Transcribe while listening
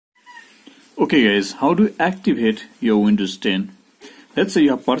Okay guys, how to activate your Windows 10? Let's say you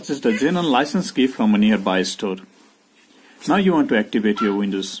have purchased a Xenon license key from a nearby store. Now you want to activate your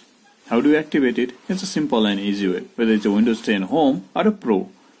Windows. How do you activate it? It's a simple and easy way. Whether it's a Windows 10 Home or a Pro,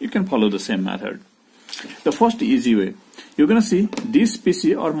 you can follow the same method. The first easy way, you're gonna see this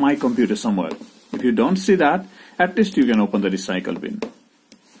PC or my computer somewhere. If you don't see that, at least you can open the recycle bin.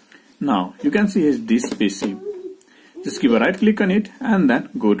 Now you can see this PC. Just give a right click on it and then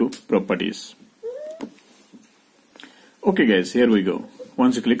go to properties. Okay guys, here we go.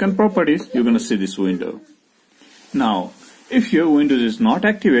 Once you click on properties, you're gonna see this window. Now, if your Windows is not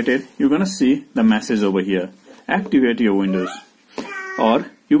activated, you're gonna see the message over here. Activate your Windows. Or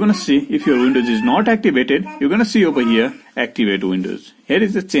you're gonna see if your Windows is not activated, you're gonna see over here, activate Windows. Here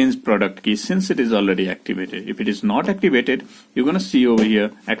is the change product key since it is already activated. If it is not activated, you're gonna see over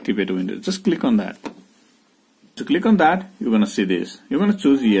here, activate Windows. Just click on that. To click on that, you're gonna see this. You're gonna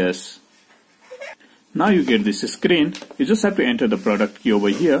choose yes. Now you get this screen. You just have to enter the product key over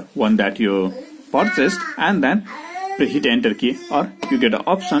here, one that you purchased, and then hit enter key, or you get an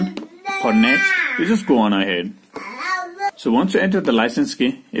option for next. You just go on ahead. So once you enter the license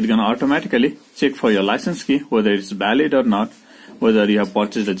key, it's gonna automatically check for your license key, whether it's valid or not, whether you have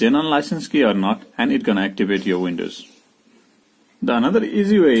purchased a Xenon license key or not, and it's gonna activate your Windows. The another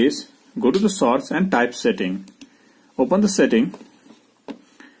easy way is go to the source and type setting. Open the setting.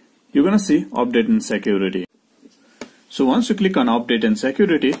 You're gonna see update and security. So once you click on update and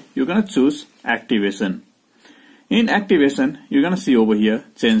security, you're gonna choose activation. In activation, you're gonna see over here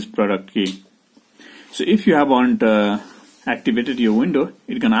change product key. So if you haven't activated your window,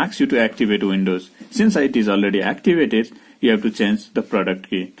 it's gonna ask you to activate Windows. Since it is already activated, you have to change the product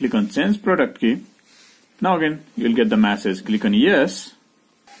key. Click on change product key. Now again, you'll get the message. Click on yes.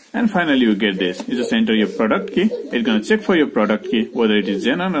 And finally you get this. You just enter your product key. It's gonna check for your product key whether it is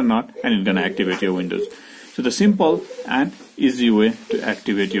Xenon or not, and it's gonna activate your Windows. So the simple and easy way to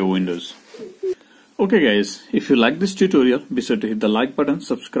activate your Windows. Okay guys, if you like this tutorial, be sure to hit the like button,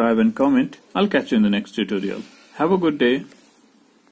 subscribe and comment. I'll catch you in the next tutorial. Have a good day.